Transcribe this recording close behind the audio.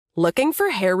Looking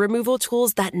for hair removal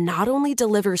tools that not only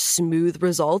deliver smooth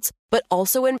results, but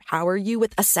also empower you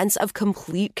with a sense of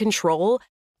complete control?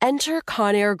 Enter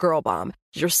Conair Girl Bomb,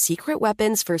 your secret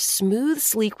weapons for smooth,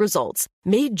 sleek results,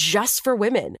 made just for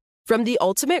women. From the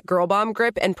ultimate Girl Bomb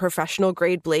grip and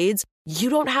professional-grade blades, you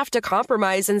don't have to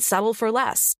compromise and settle for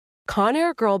less.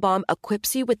 Conair Girl Bomb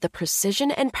equips you with the precision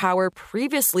and power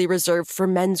previously reserved for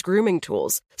men's grooming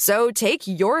tools. So take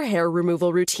your hair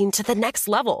removal routine to the next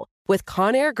level with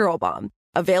Conair Girl Bomb.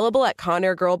 Available at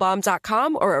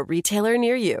ConairGirlBomb.com or a retailer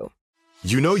near you.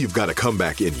 You know you've got a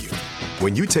comeback in you.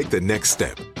 When you take the next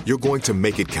step, you're going to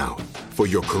make it count. For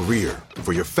your career,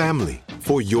 for your family,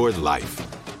 for your life.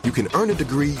 You can earn a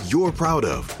degree you're proud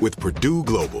of with Purdue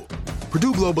Global.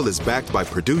 Purdue Global is backed by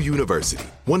Purdue University,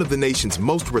 one of the nation's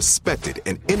most respected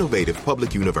and innovative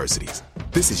public universities.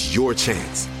 This is your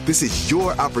chance. This is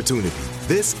your opportunity.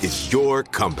 This is your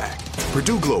comeback.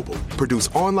 Purdue Global, Purdue's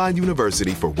online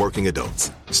university for working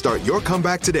adults. Start your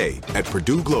comeback today at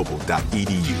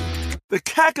purdueglobal.edu. The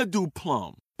Kakadu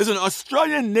plum is an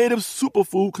Australian native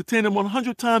superfood containing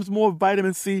 100 times more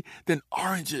vitamin C than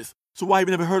oranges. So why have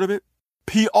you never heard of it?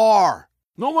 PR.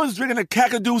 No one's drinking a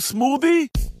Kakadu smoothie?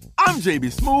 I'm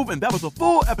JB Smoove, and that was a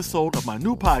full episode of my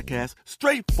new podcast,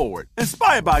 Straightforward,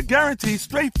 inspired by guaranteed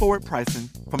straightforward pricing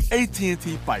from AT&T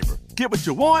Fiber. Get what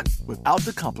you want without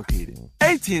the complicated.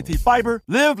 AT&T Fiber,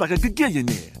 live like a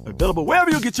gigillionaire. Available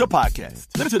wherever you get your podcasts.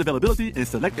 Limited availability in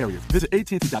select areas. Visit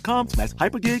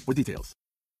AT&T.com/hypergig for details.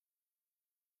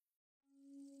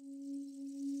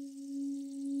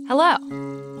 Hello.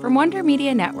 From Wonder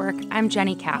Media Network, I'm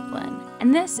Jenny Kaplan,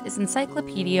 and this is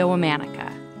Encyclopedia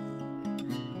Womanica.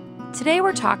 Today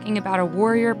we're talking about a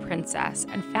warrior princess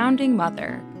and founding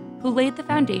mother who laid the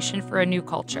foundation for a new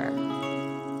culture.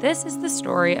 This is the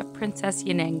story of Princess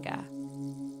Yanenga.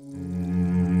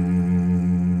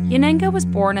 Yanenga was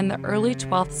born in the early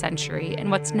 12th century in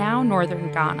what's now northern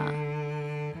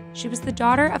Ghana. She was the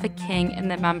daughter of a king in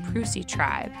the Mamprusi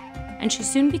tribe, and she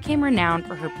soon became renowned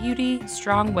for her beauty,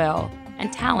 strong will,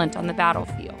 and talent on the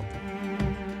battlefield.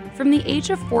 From the age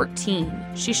of 14,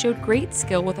 she showed great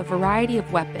skill with a variety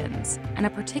of weapons and a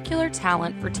particular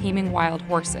talent for taming wild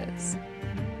horses.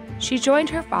 She joined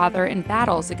her father in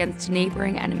battles against a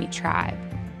neighboring enemy tribe,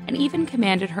 and even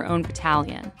commanded her own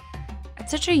battalion. At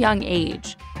such a young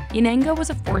age, Yanenga was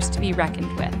a force to be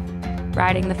reckoned with,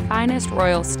 riding the finest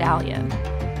royal stallion.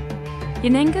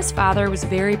 Yanenga's father was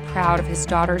very proud of his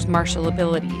daughter's martial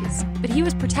abilities, but he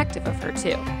was protective of her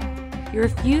too. He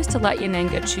refused to let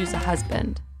Yanenga choose a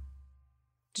husband.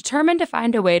 Determined to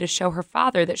find a way to show her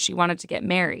father that she wanted to get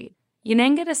married,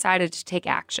 Yanenga decided to take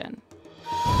action.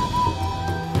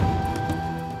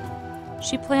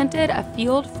 She planted a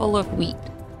field full of wheat.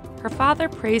 Her father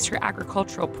praised her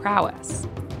agricultural prowess.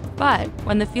 But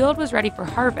when the field was ready for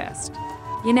harvest,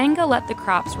 Yanenga let the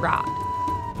crops rot.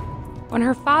 When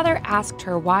her father asked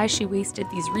her why she wasted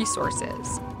these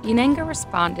resources, Yanenga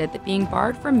responded that being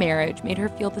barred from marriage made her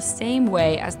feel the same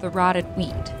way as the rotted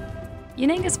wheat.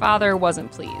 Yanenga's father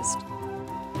wasn't pleased.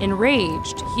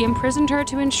 Enraged, he imprisoned her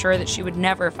to ensure that she would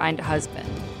never find a husband.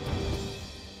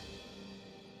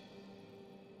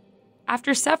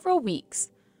 After several weeks,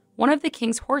 one of the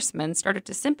king's horsemen started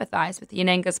to sympathize with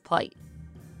Yanenga's plight.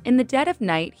 In the dead of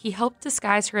night, he helped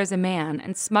disguise her as a man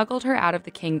and smuggled her out of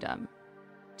the kingdom.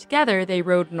 Together, they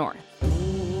rode north.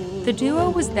 The duo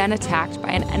was then attacked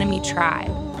by an enemy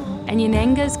tribe, and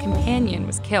Yanenga's companion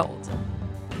was killed.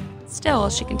 Still,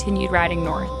 she continued riding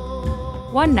north.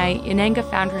 One night, Yanenga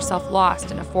found herself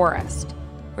lost in a forest,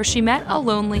 where she met a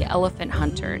lonely elephant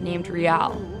hunter named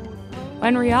Rial.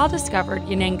 When Rial discovered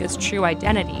Yanenga's true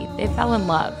identity, they fell in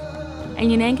love, and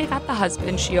Yanenga got the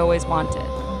husband she always wanted.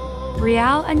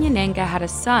 Rial and Yanenga had a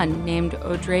son named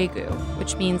Odregu,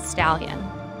 which means stallion.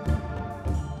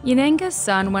 Yanenga's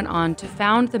son went on to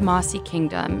found the Mossi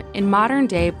Kingdom in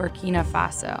modern-day Burkina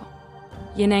Faso.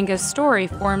 Yanenga's story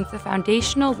formed the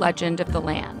foundational legend of the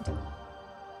land.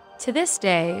 To this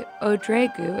day,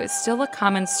 Odregu is still a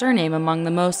common surname among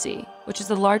the Mossi, which is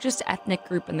the largest ethnic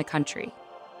group in the country.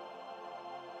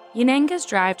 Yanenga's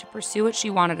drive to pursue what she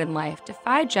wanted in life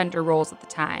defied gender roles at the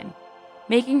time,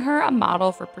 making her a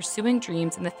model for pursuing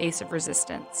dreams in the face of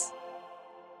resistance.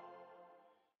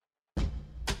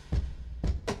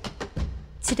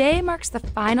 Today marks the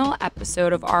final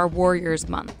episode of our Warriors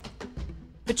Month.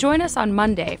 But join us on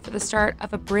Monday for the start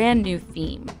of a brand new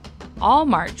theme. All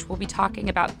March, we'll be talking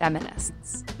about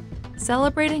feminists,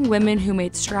 celebrating women who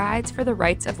made strides for the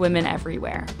rights of women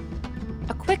everywhere.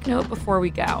 A quick note before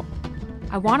we go.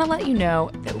 I want to let you know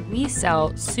that we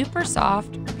sell super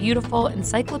soft, beautiful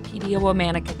Encyclopedia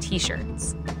Womanica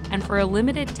t-shirts. And for a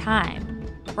limited time,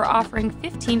 for for offering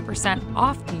 15%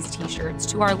 off these t-shirts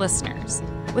to our listeners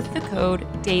with the code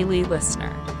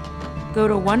DAILYLISTENER. Go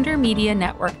to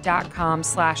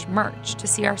wondermedianetwork.com/merch to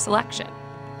see our selection.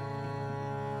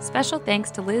 Special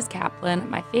thanks to Liz Kaplan,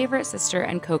 my favorite sister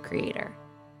and co-creator.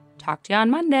 Talk to you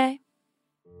on Monday.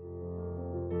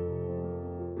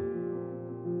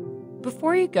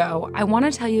 Before you go, I want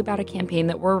to tell you about a campaign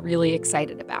that we're really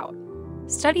excited about.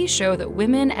 Studies show that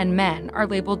women and men are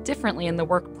labeled differently in the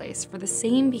workplace for the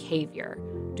same behavior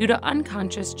due to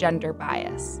unconscious gender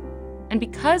bias. And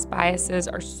because biases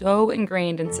are so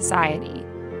ingrained in society,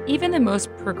 even the most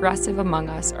progressive among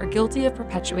us are guilty of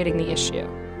perpetuating the issue.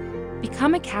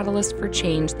 Become a catalyst for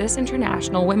change this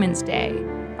International Women's Day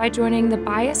by joining the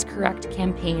Bias Correct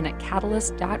campaign at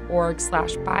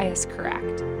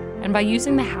catalyst.org/biascorrect and by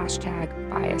using the hashtag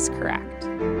BiasCorrect.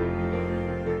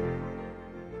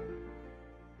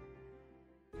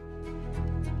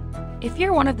 If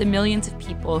you're one of the millions of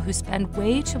people who spend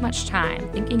way too much time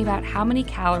thinking about how many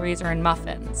calories are in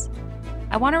muffins,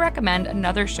 I want to recommend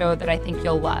another show that I think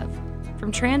you'll love.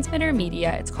 From Transmitter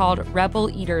Media, it's called Rebel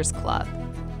Eaters Club.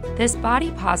 This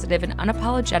body-positive and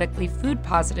unapologetically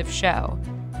food-positive show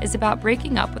is about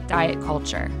breaking up with diet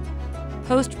culture.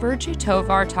 Host Virju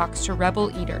Tovar talks to rebel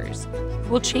eaters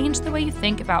who will change the way you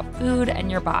think about food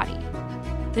and your body.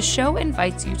 The show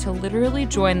invites you to literally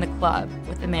join the club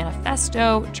with a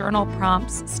manifesto, journal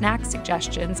prompts, snack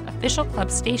suggestions, official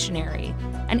club stationery,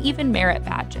 and even merit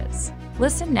badges.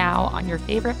 Listen now on your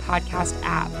favorite podcast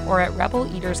app or at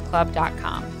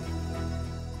rebeleatersclub.com.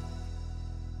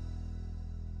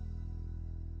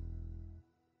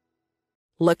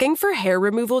 Looking for hair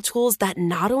removal tools that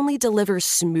not only deliver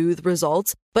smooth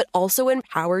results, but also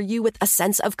empower you with a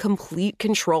sense of complete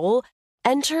control?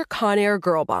 Enter Conair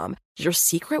Girl Bomb, your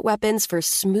secret weapons for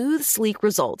smooth, sleek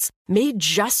results, made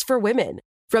just for women.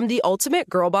 From the ultimate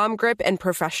Girl Bomb grip and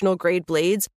professional-grade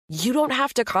blades, you don't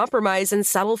have to compromise and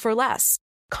settle for less.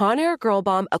 Conair Girl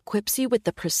Bomb equips you with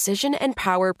the precision and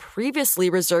power previously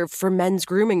reserved for men's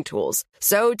grooming tools.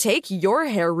 So take your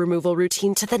hair removal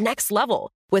routine to the next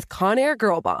level with Conair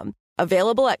Girl Bomb.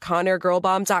 Available at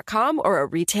ConairGirlBomb.com or a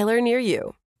retailer near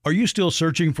you. Are you still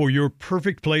searching for your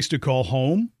perfect place to call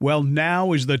home? Well,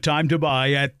 now is the time to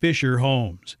buy at Fisher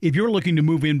Homes. If you're looking to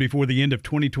move in before the end of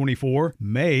 2024,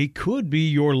 May could be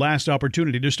your last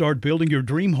opportunity to start building your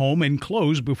dream home and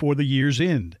close before the year's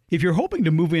end. If you're hoping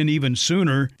to move in even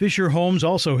sooner, Fisher Homes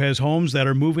also has homes that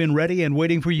are move-in ready and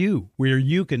waiting for you, where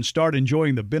you can start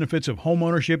enjoying the benefits of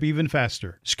homeownership even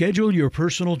faster. Schedule your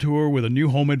personal tour with a new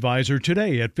home advisor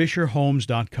today at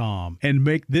FisherHomes.com and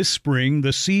make this spring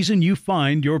the season you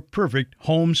find your perfect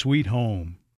home sweet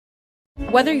home.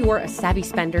 Whether you're a savvy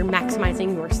spender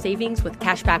maximizing your savings with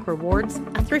cashback rewards,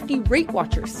 a thrifty rate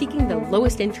watcher seeking the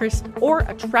lowest interest, or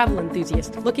a travel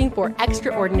enthusiast looking for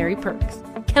extraordinary perks,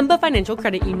 Kemba Financial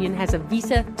Credit Union has a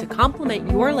visa to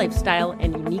complement your lifestyle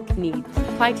and unique needs.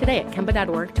 Apply today at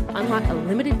Kemba.org to unlock a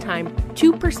limited-time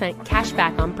 2% cash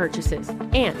back on purchases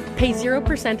and pay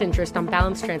 0% interest on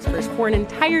balance transfers for an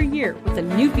entire year with a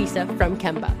new visa from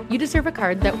Kemba. You deserve a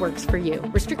card that works for you.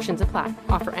 Restrictions apply.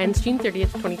 Offer ends June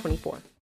 30th, 2024.